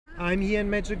I'm here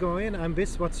in Medjugorje and I'm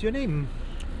with, what's your name?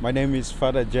 My name is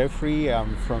Father Geoffrey.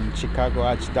 I'm from Chicago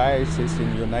Archdiocese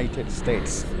in the United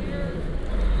States.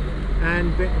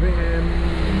 And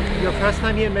your first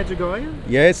time here in Medjugorje?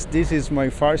 Yes, this is my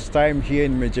first time here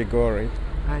in Medjugorje.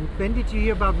 And when did you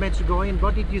hear about Medjugorje and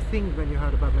what did you think when you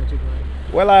heard about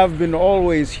Medjugorje? Well, I've been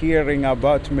always hearing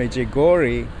about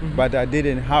Medjugorje, but I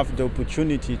didn't have the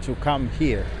opportunity to come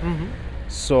here.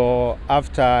 So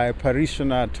after a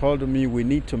parishioner told me we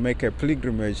need to make a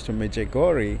pilgrimage to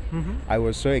Medjugorje, I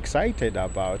was so excited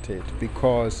about it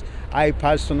because I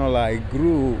personally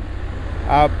grew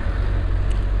up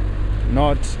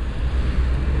not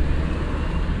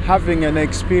having an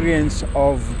experience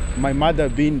of my mother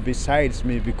being besides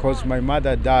me because my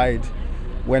mother died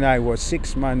when I was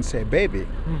 6 months a baby.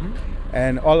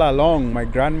 And all along my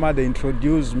grandmother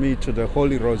introduced me to the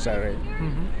Holy Rosary.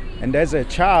 And as a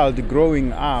child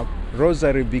growing up,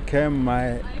 Rosary became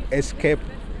my escape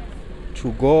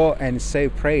to go and say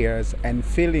prayers and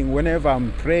feeling whenever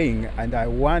I'm praying and I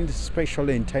want special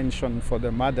intention for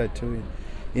the mother to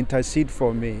intercede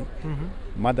for me.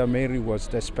 Mother Mary was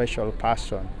the special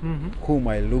person whom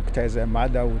I looked as a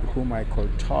mother with whom I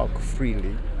could talk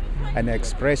freely and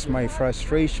express my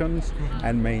frustrations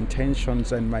and my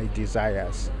intentions and my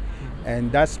desires.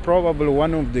 And that's probably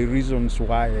one of the reasons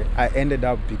why I ended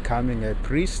up becoming a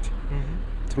priest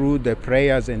through the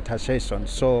prayers and intercession.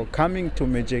 So coming to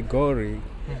Medjugorje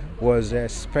was a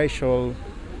special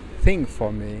thing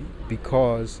for me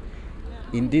because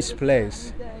in this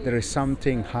place there is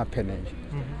something happening.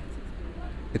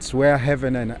 It's where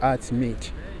heaven and earth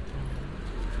meet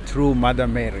through Mother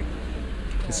Mary.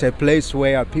 It's a place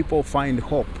where people find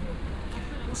hope.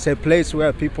 It's a place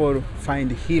where people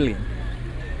find healing.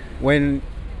 When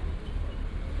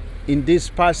in these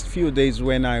past few days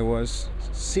when I was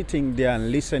sitting there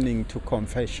and listening to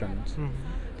confessions,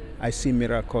 I see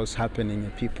miracles happening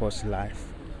in people's life.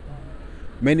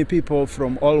 Many people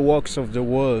from all walks of the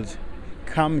world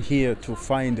come here to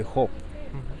find hope,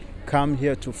 come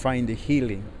here to find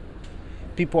healing.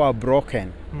 People are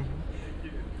broken.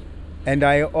 And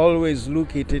I always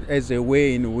look at it as a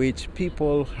way in which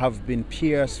people have been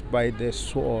pierced by the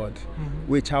sword,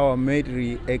 which our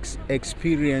Mary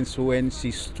experienced when she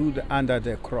stood under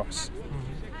the cross.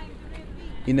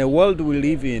 In a world we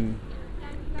live in,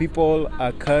 people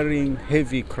are carrying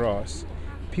heavy cross.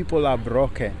 People are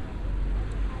broken.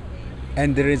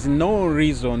 And there is no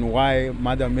reason why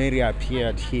Mother Mary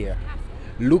appeared here.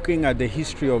 Looking at the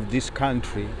history of this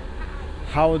country,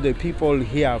 how the people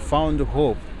here found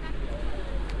hope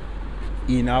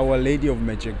in Our Lady of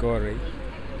Medjugorje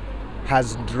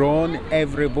has drawn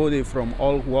everybody from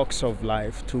all walks of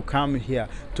life to come here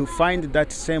to find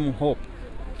that same hope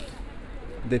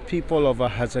the people of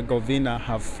Herzegovina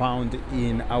have found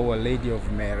in Our Lady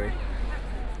of Mary.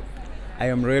 I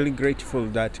am really grateful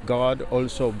that God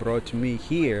also brought me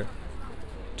here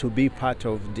to be part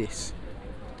of this.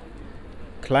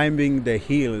 Climbing the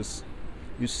hills,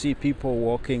 you see people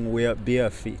walking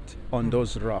bare feet on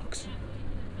those rocks.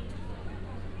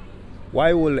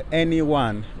 Why will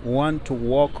anyone want to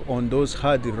walk on those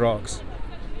hard rocks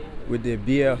with their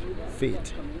bare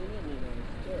feet?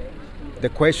 The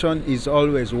question is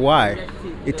always why.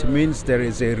 It means there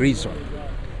is a reason.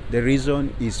 The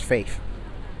reason is faith.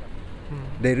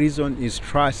 The reason is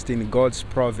trust in God's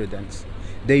providence.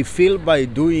 They feel by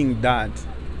doing that,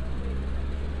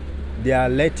 they are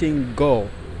letting go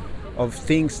of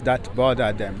things that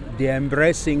bother them. They are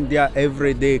embracing their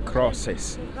everyday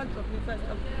crosses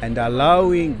and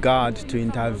allowing God to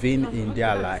intervene in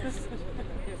their life.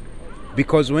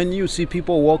 Because when you see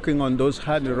people walking on those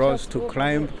hard roads to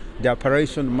climb the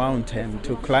Apparition Mountain,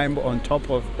 to climb on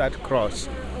top of that cross,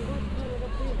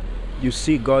 you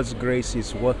see God's grace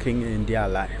is working in their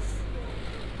life.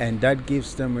 And that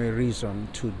gives them a reason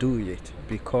to do it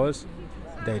because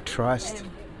they trust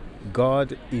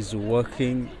God is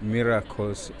working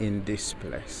miracles in this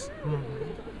place.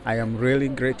 I am really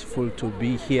grateful to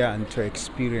be here and to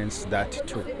experience that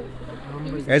too.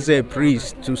 As a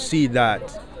priest, to see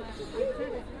that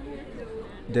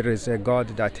there is a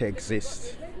God that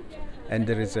exists and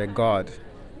there is a God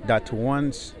that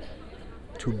wants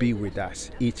to be with us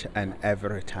each and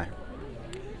every time.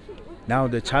 Now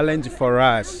the challenge for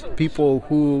us, people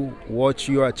who watch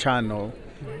your channel,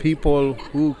 people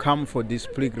who come for this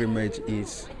pilgrimage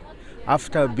is,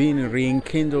 after being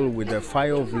rekindled with the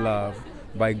fire of love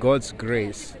by God's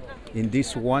grace in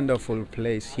this wonderful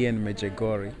place here in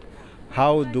Medjugorje,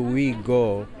 how do we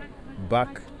go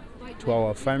back to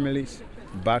our families,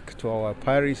 back to our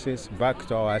parishes, back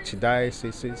to our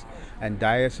archdioceses and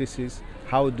dioceses?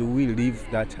 How do we live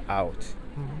that out?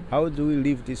 How do we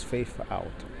live this faith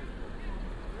out?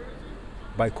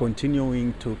 by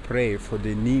continuing to pray for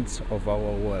the needs of our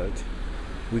world.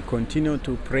 We continue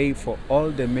to pray for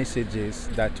all the messages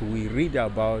that we read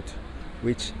about,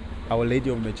 which Our Lady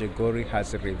of Medjugorje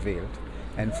has revealed,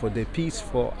 and for the peace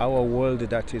for our world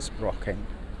that is broken.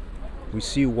 We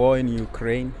see war in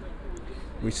Ukraine.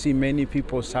 We see many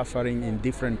people suffering in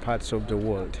different parts of the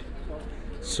world.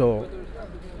 So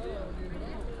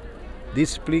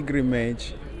this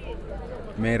pilgrimage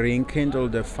may rekindle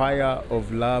the fire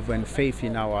of love and faith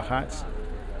in our hearts,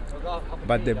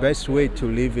 but the best way to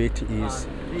live it is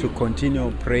to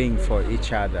continue praying for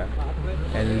each other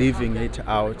and living it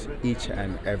out each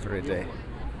and every day.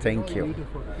 Thank you.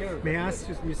 May I ask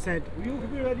you said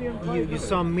you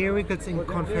saw miracles in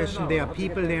confession. There are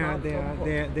people there,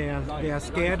 they are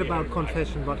scared about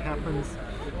confession. What happens?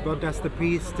 What does the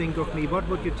priest think of me? What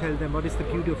would you tell them? What is the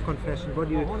beauty of confession? What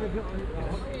do you...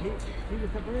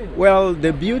 Well,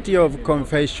 the beauty of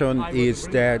confession is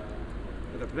that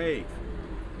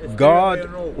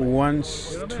God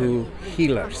wants to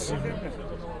heal us.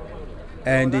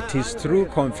 And it is through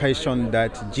confession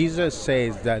that Jesus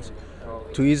says that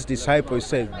to his disciples,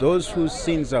 says, those whose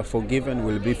sins are forgiven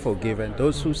will be forgiven.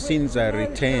 Those whose sins are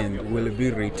retained will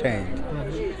be retained.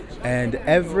 And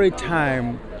every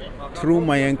time through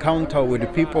my encounter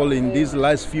with people in these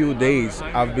last few days,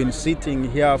 I've been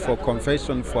sitting here for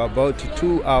confession for about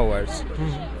 2 hours,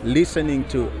 listening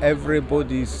to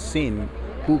everybody's sin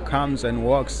who comes and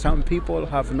walks. Some people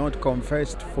have not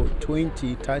confessed for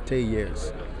 20, 30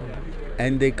 years.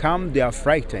 And they come, they are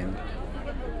frightened.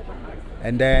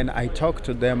 And then I talk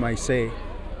to them, I say,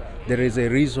 there is a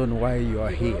reason why you are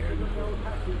here.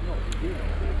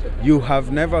 You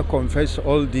have never confessed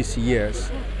all these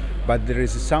years, but there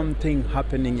is something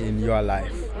happening in your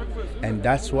life. And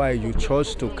that's why you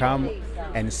chose to come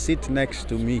and sit next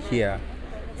to me here,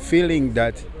 feeling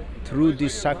that through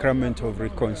this sacrament of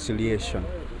reconciliation,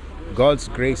 God's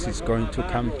grace is going to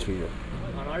come to you.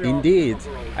 Indeed,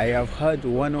 I have heard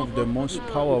one of the most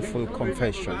powerful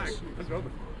confessions.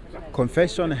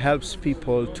 Confession helps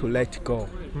people to let go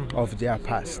of their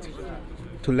past,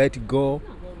 to let go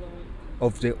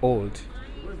of the old,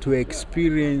 to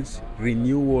experience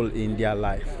renewal in their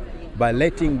life by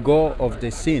letting go of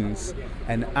the sins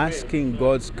and asking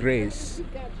God's grace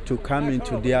to come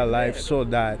into their life so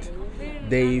that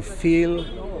they feel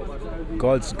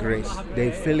God's grace,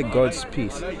 they feel God's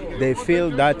peace. They feel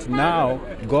that now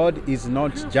God is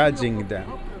not judging them.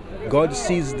 God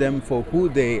sees them for who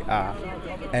they are,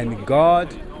 and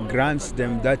God grants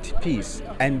them that peace,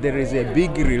 and there is a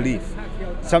big relief.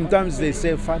 Sometimes they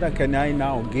say, Father, can I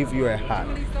now give you a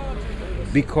hug?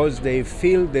 Because they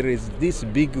feel there is this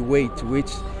big weight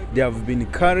which they have been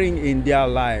carrying in their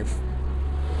life,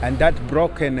 and that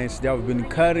brokenness they have been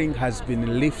carrying has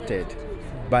been lifted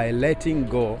by letting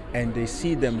go, and they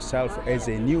see themselves as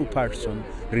a new person,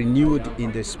 renewed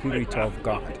in the Spirit of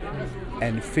God,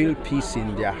 and feel peace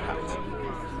in their heart.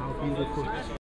 How beautiful.